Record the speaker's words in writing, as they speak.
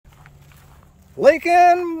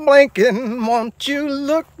Blinking, blinking, won't you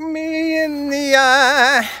look me in the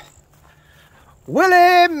eye?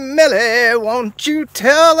 Willy, Millie, won't you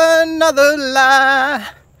tell another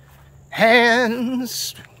lie?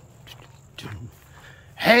 Hands,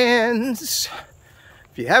 hands.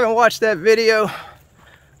 If you haven't watched that video,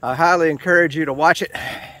 I highly encourage you to watch it.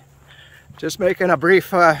 Just making a brief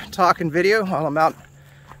talking video while I'm out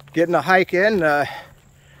getting a hike in.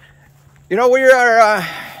 You know,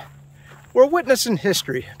 we're witnessing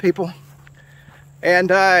history, people.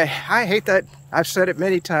 And I hate that. I've said it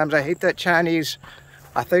many times. I hate that Chinese,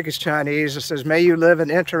 I think it's Chinese, it says, may you live in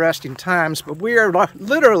interesting times. But we are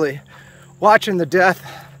literally watching the death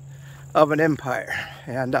of an empire.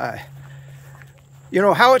 And, you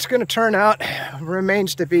know, how it's going to turn out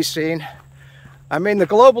remains to be seen. I mean, the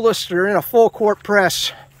globalists are in a full court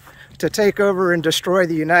press to take over and destroy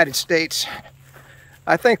the United States.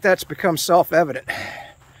 I think that's become self-evident.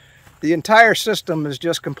 The entire system is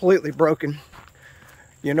just completely broken.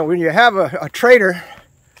 You know, when you have a traitor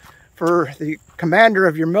for the commander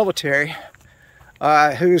of your military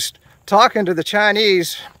who's talking to the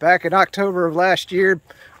Chinese back in October of last year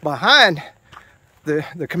behind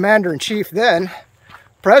the commander-in-chief then,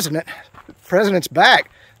 president's back,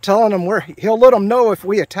 telling him he'll let them know if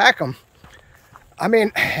we attack him. I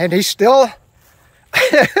mean, and he's still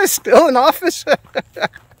in office.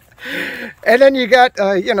 And then you got,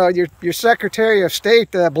 you know, your Secretary of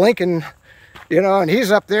State, Blinken, you know, and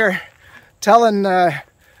he's up there telling,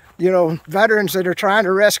 you know, veterans that are trying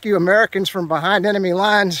to rescue Americans from behind enemy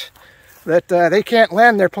lines that they can't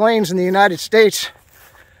land their planes in the United States.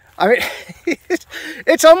 I mean,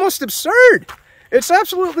 it's almost absurd. It's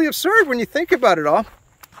absolutely absurd when you think about it all.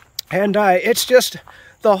 And it's just,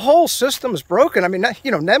 the whole system is broken. I mean,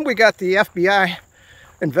 you know, then we got the FBI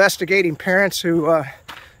investigating parents who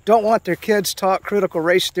don't want their kids taught critical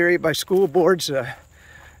race theory by school boards.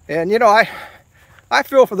 And, you know, I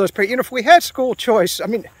feel for those parents. You know, if we had school choice, I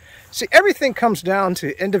mean, see, everything comes down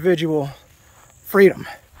to individual freedom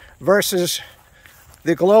versus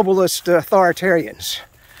the globalist authoritarians.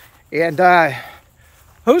 And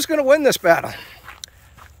who's going to win this battle?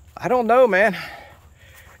 I don't know, man.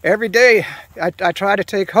 Every day I try to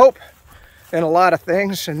take hope in a lot of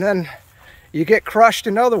things, and then you get crushed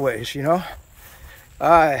in other ways, you know.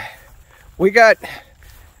 We got,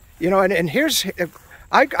 you know, and here's,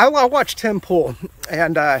 I watched Tim Pool,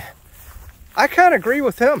 and I kind of agree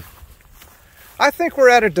with him. I think we're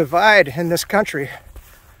at a divide in this country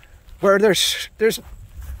where there's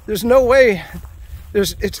no way,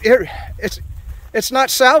 it's not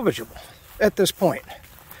salvageable at this point.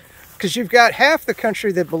 Because you've got half the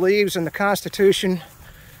country that believes in the Constitution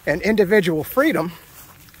and individual freedom,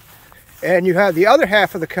 and you have the other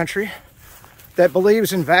half of the country that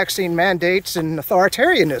believes in vaccine mandates and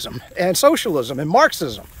authoritarianism and socialism and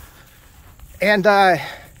Marxism. And I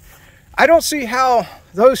don't see how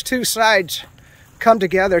those two sides come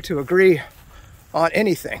together to agree on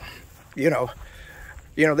anything. You know,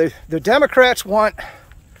 the Democrats want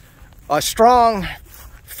a strong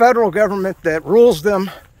federal government that rules them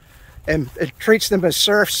and it treats them as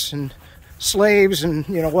serfs and slaves and,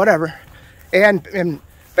 you know, whatever, and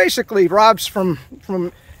basically robs from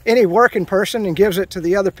any working person and gives it to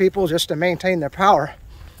the other people just to maintain their power.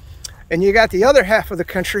 And you got the other half of the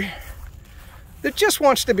country that just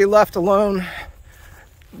wants to be left alone,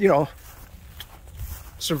 you know,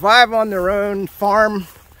 survive on their own, farm,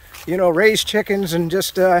 you know, raise chickens and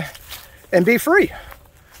just and be free,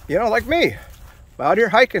 you know, like me, out here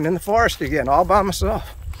hiking in the forest again all by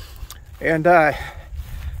myself. And I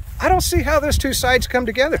don't see how those two sides come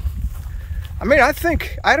together. I mean,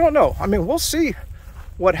 I don't know. I mean, we'll see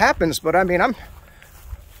what happens, but I mean,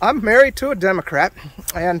 I'm married to a Democrat,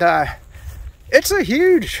 and it's a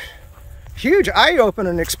huge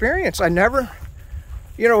eye-opening experience. I never,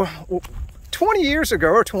 you know, 20 years ago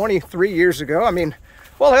or 23 years ago, I mean,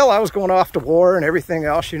 well, hell, I was going off to war and everything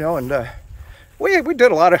else, you know, and we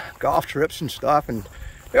did a lot of golf trips and stuff, and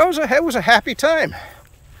it was a happy time.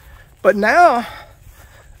 But now,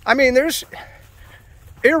 I mean, there's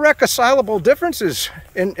irreconcilable differences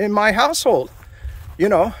in my household. You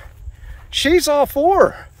know, she's all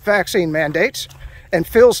for vaccine mandates and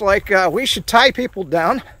feels like we should tie people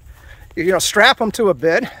down, you know, strap them to a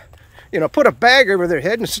bed, you know, put a bag over their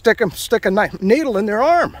head and stick a needle in their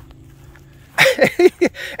arm.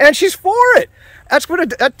 And she's for it. That's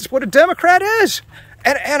what a Democrat is.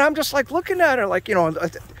 And I'm just like looking at her like, you know,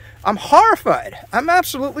 I'm horrified. I'm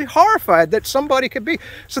absolutely horrified that somebody could be.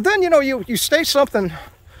 So then, you know, you say something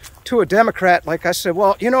to a Democrat, like I said,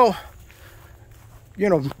 well, you know,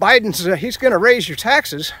 Biden's, he's going to raise your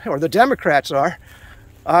taxes, or the Democrats are.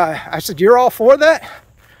 I said, you're all for that?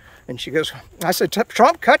 And she goes, I said,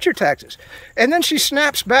 Trump cut your taxes. And then she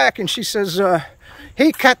snaps back and she says,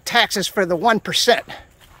 he cut taxes for the 1%.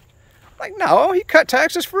 Like, no, he cut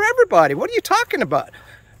taxes for everybody. What are you talking about?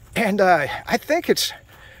 And I think it's,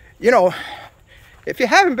 you know, if you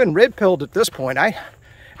haven't been red-pilled at this point, and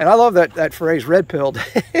I love that phrase, red-pilled.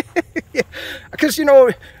 Because, you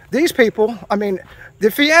know, these people, I mean,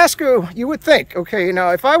 the fiasco, you would think, okay,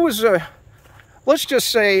 now if I was, let's just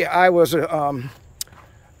say I was a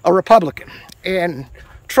Republican, and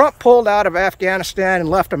Trump pulled out of Afghanistan and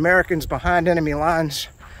left Americans behind enemy lines,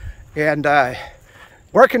 and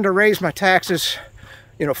working to raise my taxes,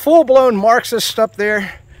 you know, full-blown Marxist up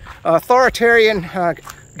there, authoritarian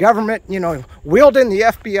government, you know, wielding the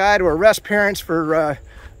FBI to arrest parents for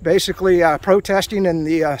basically protesting in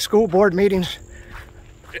the school board meetings.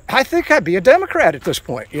 I think I'd be a Democrat at this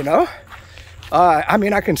point, you know. I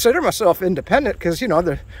mean, I consider myself independent because, you know,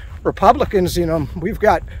 the Republicans, you know, we've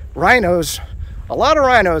got RINOs, a lot of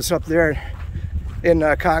RINOs up there in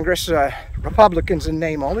Congress, Republicans in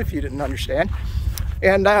name only, if you didn't understand.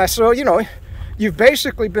 And so, you know, you've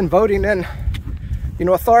basically been voting in, you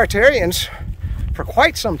know, authoritarians for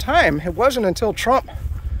quite some time. It wasn't until Trump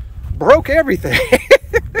broke everything.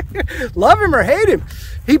 Love him or hate him,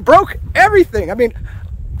 he broke everything. I mean,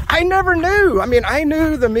 I never knew. I mean, I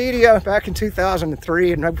knew the media back in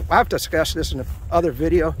 2003, and I've discussed this in another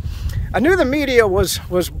video. I knew the media was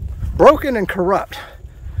broken and corrupt.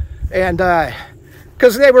 And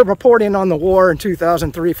because they were reporting on the war in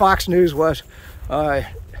 2003, Fox News was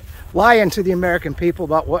lying to the American people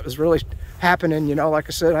about what was really happening. You know, like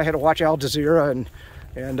I said, I had to watch Al Jazeera and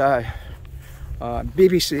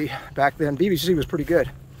BBC back then. BBC was pretty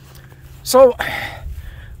good. So,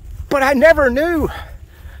 but I never knew.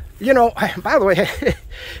 You know, by the way,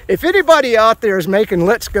 if anybody out there is making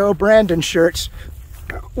Let's Go Brandon shirts,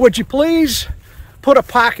 would you please put a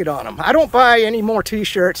pocket on them? I don't buy any more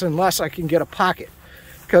t-shirts unless I can get a pocket.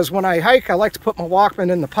 Because when I hike, I like to put my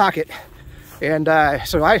Walkman in the pocket. And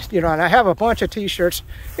so you know, and I have a bunch of t-shirts,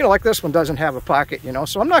 you know, like this one doesn't have a pocket, you know.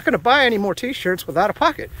 So I'm not going to buy any more t-shirts without a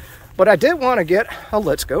pocket. But I did want to get a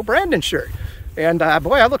Let's Go Brandon shirt. And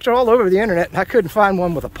boy, I looked all over the internet and I couldn't find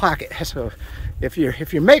one with a pocket. So if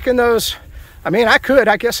you're making those, I mean, I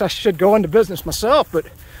guess I should go into business myself, but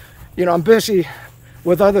you know, I'm busy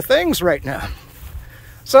with other things right now.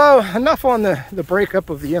 So enough on the breakup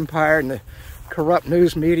of the empire and the corrupt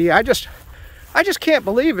news media. I just can't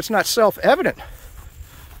believe it's not self-evident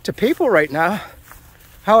to people right now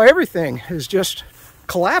how everything is just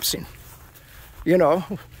collapsing. You know,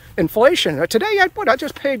 inflation. Today I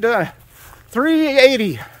just paid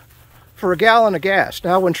 $3.80 for a gallon of gas.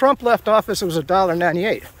 Now, when Trump left office, it was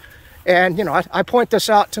 $1.98. And, you know, I point this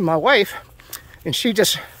out to my wife, and she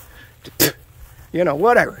just, you know,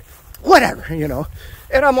 whatever, you know.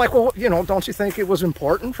 And I'm like, well, you know, don't you think it was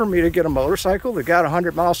important for me to get a motorcycle that got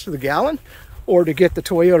 100 miles to the gallon? Or to get the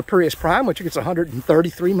Toyota Prius Prime, which gets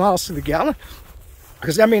 133 miles to the gallon?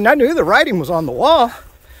 Because, I mean, I knew the writing was on the wall.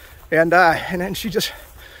 And then she just,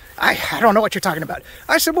 I don't know what you're talking about.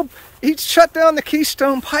 I said, well, he shut down the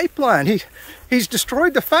Keystone Pipeline. He's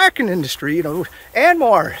destroyed the fracking industry. You know,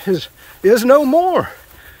 Anwar is no more.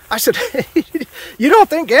 I said, you don't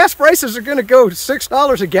think gas prices are going to go to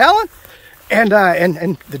 $6 a gallon? And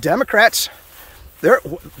the Democrats,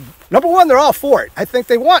 number one, they're all for it. I think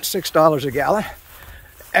they want $6 a gallon,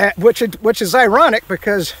 which is ironic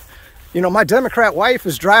because, you know, my Democrat wife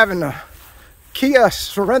is driving a Kia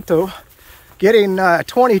Sorento, getting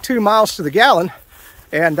 22 miles to the gallon,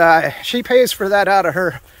 and she pays for that out of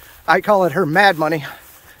her, I call it her mad money,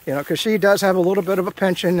 you know, because she does have a little bit of a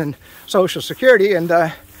pension and Social Security, and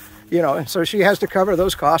you know, and so she has to cover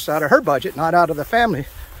those costs out of her budget, not out of the family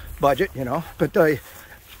budget, you know. But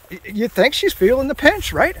you think she's feeling the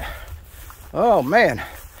pinch, right? Oh man.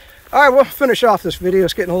 All right, we'll finish off this video.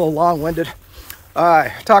 It's getting a little long-winded.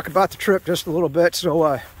 Talk about the trip just a little bit.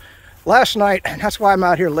 So last night, and that's why I'm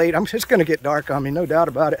out here late. It's going to get dark on me, no doubt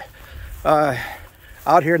about it.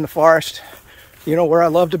 Out here in the forest, you know, where I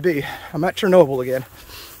love to be. I'm at Chernobyl again.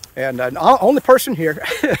 And only person here.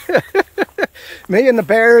 Me and the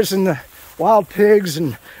bears and the wild pigs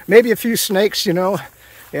and maybe a few snakes, you know.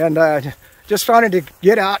 And just trying to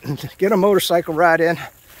get out and get a motorcycle ride in.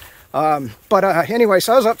 Anyway,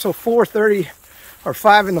 so I was up till 4:30 or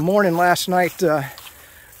 5 in the morning last night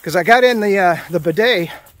because I got in the bidet.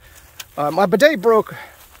 My bidet broke,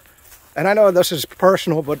 and I know this is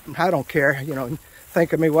personal, but I don't care. You know,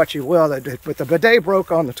 think of me what you will. But the bidet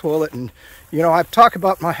broke on the toilet, and you know, I've talked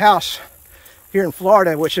about my house here in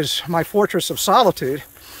Florida, which is my fortress of solitude,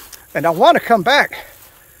 and I want to come back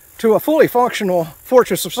to a fully functional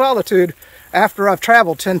fortress of solitude after I've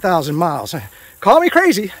traveled 10,000 miles. Call me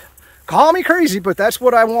crazy, but that's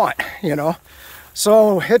what I want, you know.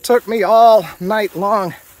 So it took me all night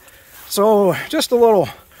long. So just a little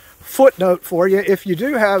footnote for you: if you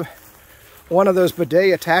do have one of those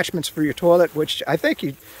bidet attachments for your toilet, which I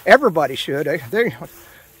think everybody should,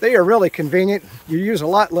 they are really convenient. You use a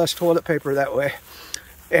lot less toilet paper that way.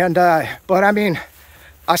 And but I mean,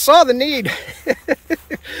 I saw the need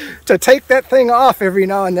to take that thing off every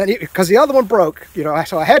now and then, because the other one broke, you know,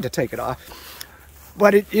 so I had to take it off.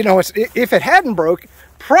 But it, you know, if it hadn't broke,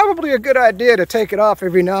 probably a good idea to take it off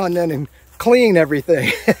every now and then and clean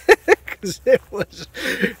everything.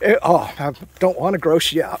 Oh, I don't want to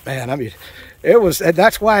gross you out, man. I mean, and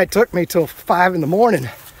that's why it took me till 5 in the morning,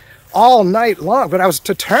 all night long. But I was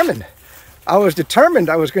determined. I was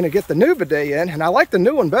going to get the new bidet in, and I like the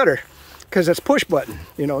new one better because it's push button.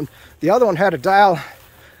 You know, the other one had a dial.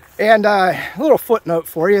 And a little footnote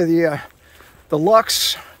for you: the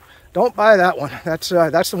Lux, don't buy that one. That's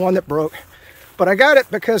the one that broke. But I got it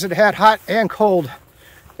because it had hot and cold,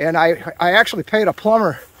 and I actually paid a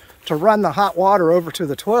plumber to run the hot water over to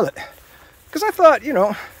the toilet, because I thought, you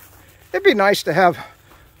know, it'd be nice to have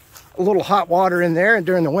a little hot water in there and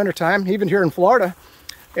during the wintertime, even here in Florida.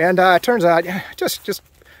 And it turns out,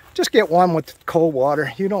 just get one with cold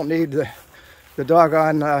water. You don't need the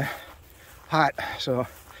doggone hot. So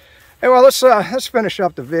anyway, let's finish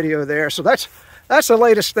up the video there. So that's the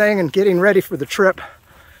latest thing in getting ready for the trip.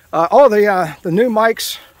 All the new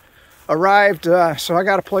mics arrived, so I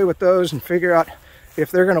got to play with those and figure out if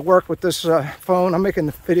they're going to work with this phone. I'm making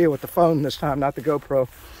the video with the phone this time, not the GoPro.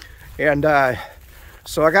 And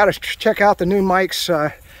so I got to check out the new mics.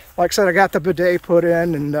 Like I said, I got the bidet put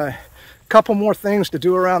in, and a couple more things to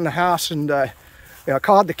do around the house. And you know,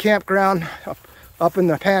 called the campground up in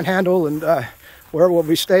the Panhandle, and where we'll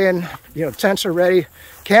be staying. You know, tents are ready.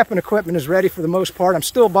 Camping equipment is ready for the most part. I'm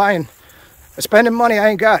still spending money I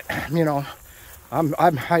ain't got. You know,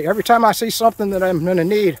 every time I see something that I'm going to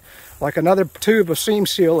need, like another tube of seam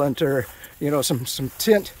sealant, or, you know, some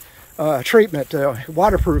tint treatment,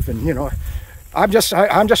 waterproofing, you know, I'm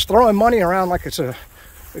just throwing money around like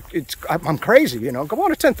I'm crazy, you know. Go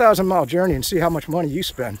on a 10,000 mile journey and see how much money you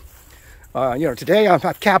spend. You know, today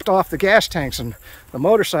I've capped off the gas tanks and the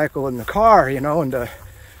motorcycle and the car, you know, and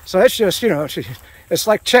so it's just, you know, it's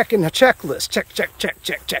like checking a checklist.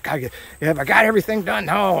 Check. Have I got everything done?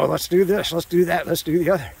 No, let's do this, let's do that, let's do the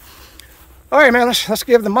other. All right, man, let's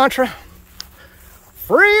give the mantra: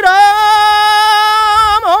 freedom,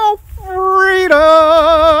 oh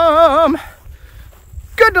freedom.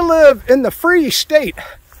 Good to live in the free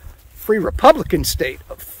Republican state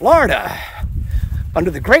of Florida,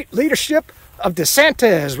 under the great leadership of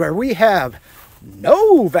DeSantis, where we have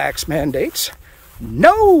no vax mandates,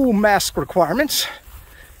 no mask requirements,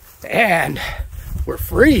 and we're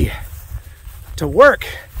free to work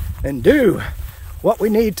and do what we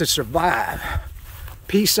need to survive.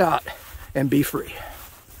 Peace out and be free.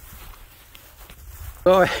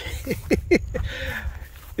 So,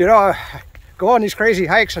 you know, I go on these crazy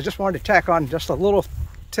hikes. I just wanted to tack on just a little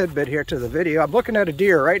tidbit here to the video. I'm looking at a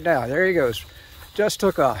deer right now. There he goes. Just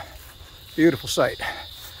took a beautiful sight.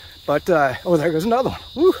 But, oh, there goes another one.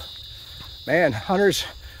 Woo. Man, hunters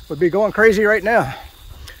would be going crazy right now.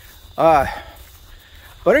 But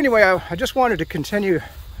anyway, I just wanted to continue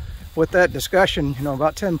with that discussion, you know,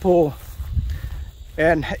 about Tim Pool,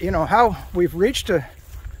 and, you know, how we've reached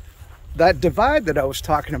that divide that I was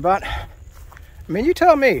talking about. I mean, you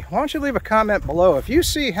tell me. Why don't you leave a comment below if you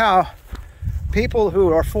see how people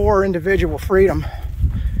who are for individual freedom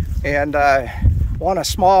and want a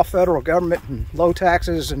small federal government and low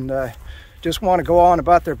taxes and just want to go on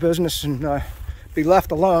about their business and be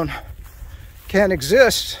left alone can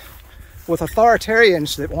exist with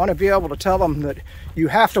authoritarians that want to be able to tell them that you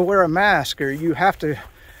have to wear a mask, or you have to,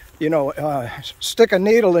 you know, stick a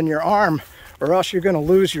needle in your arm, or else you're going to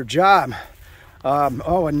lose your job.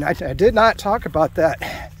 Oh, and I did not talk about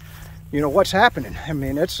that. You know, what's happening. I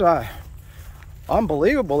mean, it's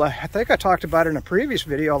unbelievable. I think I talked about it in a previous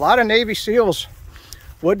video. A lot of Navy SEALs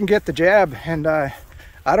wouldn't get the jab, and I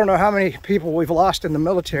don't know how many people we've lost in the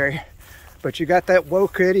military, but you got that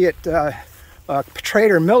woke idiot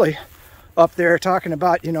Trader Millie up there talking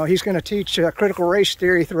about, you know, he's going to teach critical race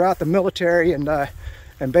theory throughout the military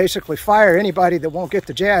and basically fire anybody that won't get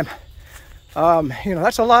the jab. You know,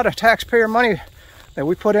 that's a lot of taxpayer money that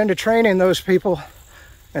we put into training those people,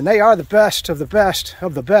 and they are the best of the best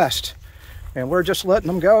of the best, and we're just letting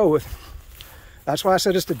them go. That's why I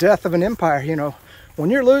said it's the death of an empire. You know, when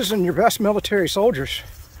you're losing your best military soldiers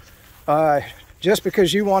just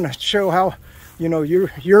because you want to show how you know,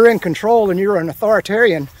 you're in control and you're an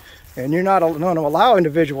authoritarian and you're not going to allow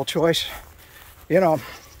individual choice, you know,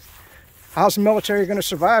 how's the military going to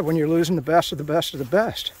survive when you're losing the best of the best of the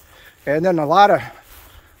best? And then a lot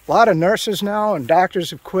of nurses now and doctors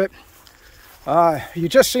have quit. It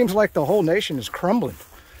just seems like the whole nation is crumbling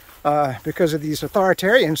because of these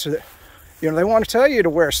authoritarians that, you know, they want to tell you to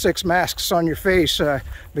wear 6 masks on your face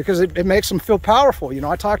because it makes them feel powerful. You know,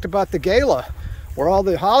 I talked about the gala where all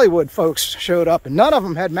the Hollywood folks showed up and none of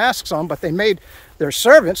them had masks on, but they made their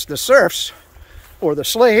servants, the serfs, or the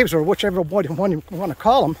slaves, or whichever one you want to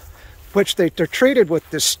call them, which they're treated with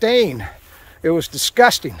disdain. It was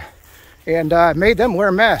disgusting. And made them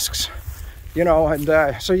wear masks. You know,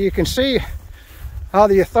 and so you can see how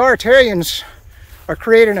the authoritarians are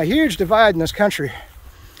creating a huge divide in this country.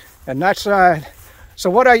 And that's, so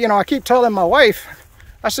what I keep telling my wife,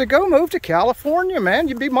 I said, go move to California, man.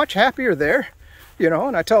 You'd be much happier there. You know,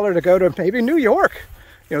 and I tell her to go to maybe New York.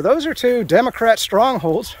 You know, those are 2 Democrat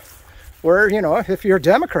strongholds where, you know, if you're a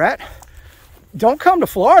Democrat, don't come to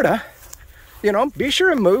Florida. You know, be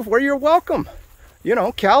sure and move where you're welcome. You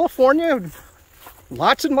know, California,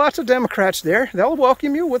 lots and lots of Democrats there. They'll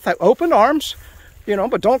welcome you with open arms, you know,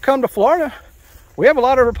 but don't come to Florida. We have a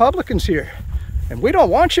lot of Republicans here, and we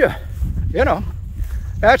don't want you, you know.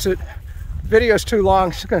 That's it. Video's too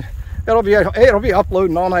long. It'll be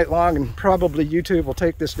uploading all night long, and probably YouTube will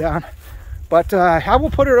take this down. But I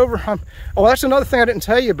will put it over. Oh, that's another thing I didn't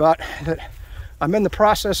tell you about that I'm in the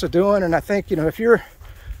process of doing, and I think, you know, if you're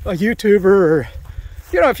a YouTuber or,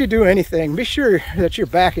 you know, if you do anything, be sure that you're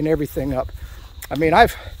backing everything up. I mean,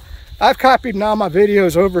 I've copied now my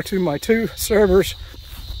videos over to my 2 servers.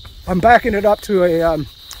 I'm backing it up to an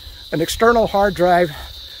external hard drive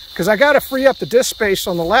because I got to free up the disk space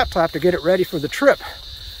on the laptop to get it ready for the trip.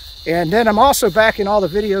 And then I'm also backing all the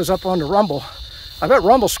videos up onto Rumble. I bet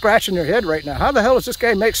Rumble's scratching their head right now. How the hell does this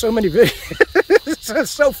guy make so many videos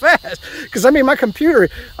so fast? Because, I mean, my computer,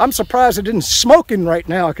 I'm surprised it isn't smoking right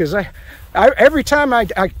now, because every time I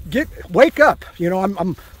wake up, you know,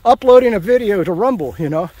 I'm uploading a video to Rumble, you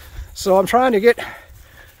know. So I'm trying to get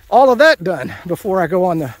all of that done before I go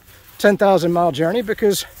on the 10,000 mile journey,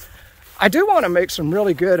 because I do want to make some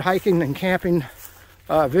really good hiking and camping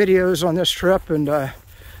videos on this trip. And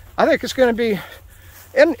I think it's going to be,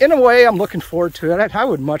 in a way, I'm looking forward to it. I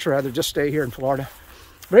would much rather just stay here in Florida.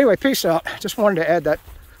 But anyway, peace out. Just wanted to add that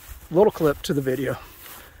little clip to the video.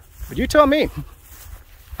 But you tell me,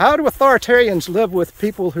 how do authoritarians live with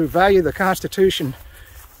people who value the Constitution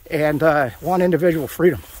and want individual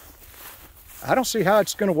freedom? I don't see how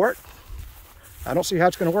it's going to work. I don't see how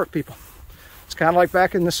it's going to work, people. It's kind of like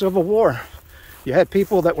back in the Civil War. You had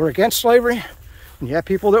people that were against slavery, and you had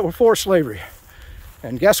people that were for slavery.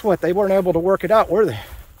 And guess what? They weren't able to work it out, were they?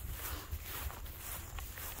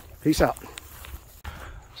 Peace out.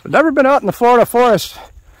 So I've never been out in the Florida forest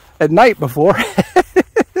at night before.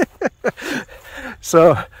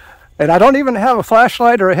 So, and I don't even have a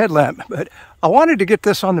flashlight or a headlamp, but I wanted to get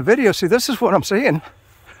this on the video. See, this is what I'm seeing.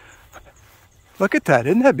 Look at that.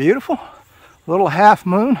 Isn't that beautiful? Little half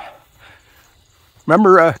moon.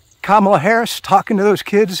 Remember Kamala Harris talking to those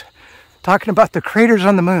kids, talking about the craters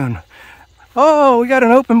on the moon. Oh, we got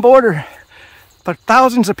an open border, but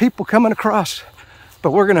thousands of people coming across.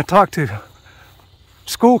 But we're going to talk to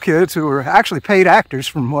school kids who are actually paid actors,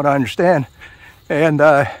 from what I understand, and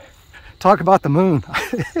talk about the moon.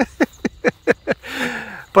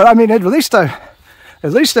 But I mean, at least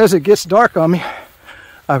as it gets dark on me,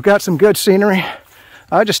 I've got some good scenery.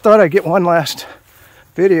 I just thought I'd get one last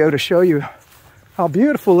video to show you how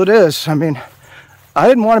beautiful it is. I mean, I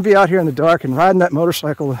didn't want to be out here in the dark, and riding that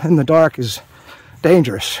motorcycle in the dark is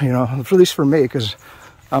dangerous, you know, at least for me, because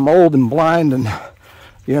I'm old and blind and,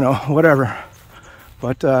 you know, whatever.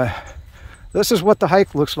 But this is what the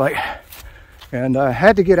hike looks like. And I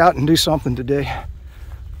had to get out and do something today.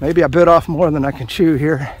 Maybe I bit off more than I can chew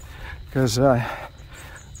here, because,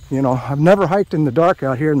 you know, I've never hiked in the dark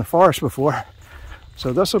out here in the forest before.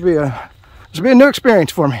 So this will be a new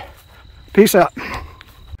experience for me. Peace out.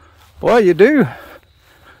 Boy, you do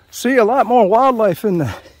see a lot more wildlife in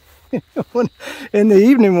the in the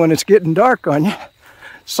evening when it's getting dark on you.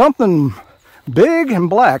 Something big and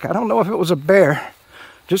black. I don't know if it was a bear.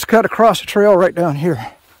 Just cut across the trail right down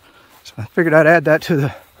here. So I figured I'd add that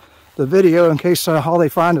to the video in case all they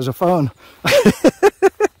find is a phone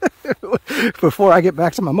before I get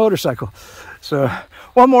back to my motorcycle. So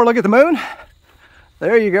one more look at the moon.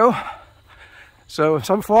 There you go. So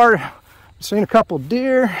far I've seen a couple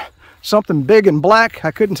deer, something big and black. I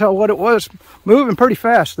couldn't tell what it was. Moving pretty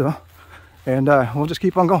fast though. And we'll just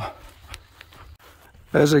keep on going.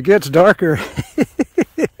 As it gets darker,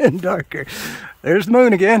 and darker. There's the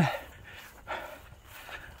moon again.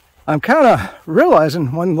 I'm kind of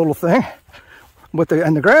realizing one little thing.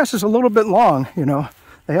 And the grass is a little bit long, you know.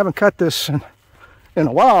 They haven't cut this in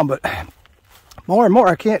a while, but more and more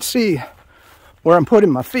I can't see where I'm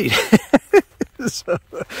putting my feet.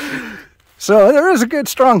 So there is a good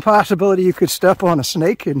strong possibility you could step on a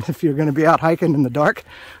snake, and if you're going to be out hiking in the dark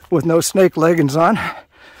with no snake leggings on.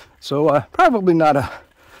 So probably not a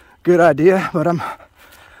good idea, but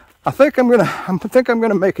I think I'm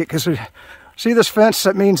gonna make it, because see this fence?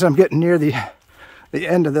 That means I'm getting near the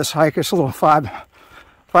end of this hike. It's a little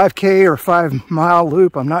 5K or 5-mile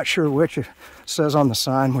loop. I'm not sure which. It says on the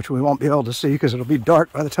sign, which we won't be able to see because it'll be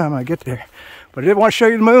dark by the time I get there. But I did want to show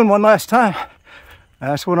you the moon one last time.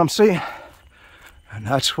 That's what I'm seeing, and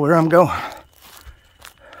that's where I'm going.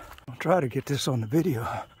 I'll try to get this on the video.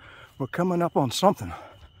 We're coming up on something.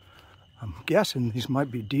 I'm guessing these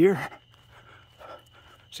might be deer.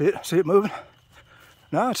 See it? See it moving?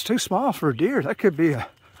 No, it's too small for a deer. That could be a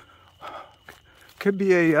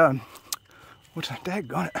what's that?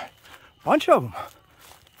 Daggone it. Bunch of them.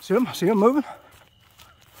 See them? See them moving?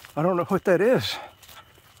 I don't know what that is.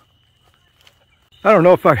 I don't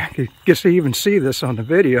know if I could get to even see this on the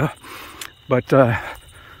video, but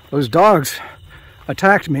those dogs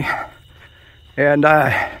attacked me, and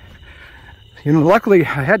you know, luckily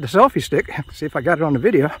I had the selfie stick. See if I got it on the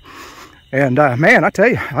video. And man, I tell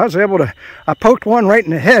you, I poked one right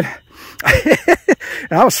in the head.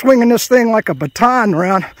 And I was swinging this thing like a baton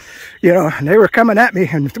around, you know, and they were coming at me.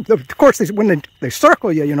 And of course, when they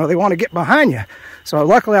circle you, you know, they want to get behind you. So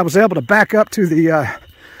luckily I was able to back up to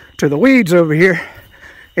the weeds over here.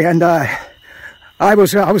 And I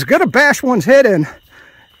was going to bash one's head in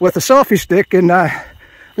with a selfie stick. And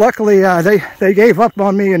luckily they gave up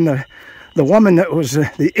on me, and the woman that was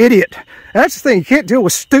the idiot. And that's the thing, you can't deal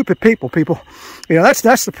with stupid people. You know,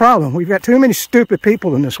 that's the problem. We've got too many stupid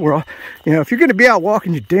people in this world. You know, if you're going to be out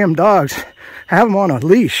walking your damn dogs, have them on a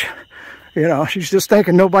leash. You know, she's just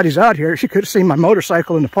thinking nobody's out here. She could have seen my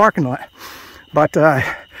motorcycle in the parking lot. But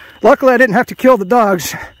luckily I didn't have to kill the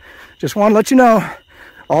dogs. Just want to let you know,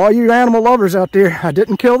 all you animal lovers out there, I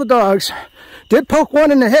didn't kill the dogs. Did poke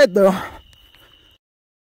one in the head though.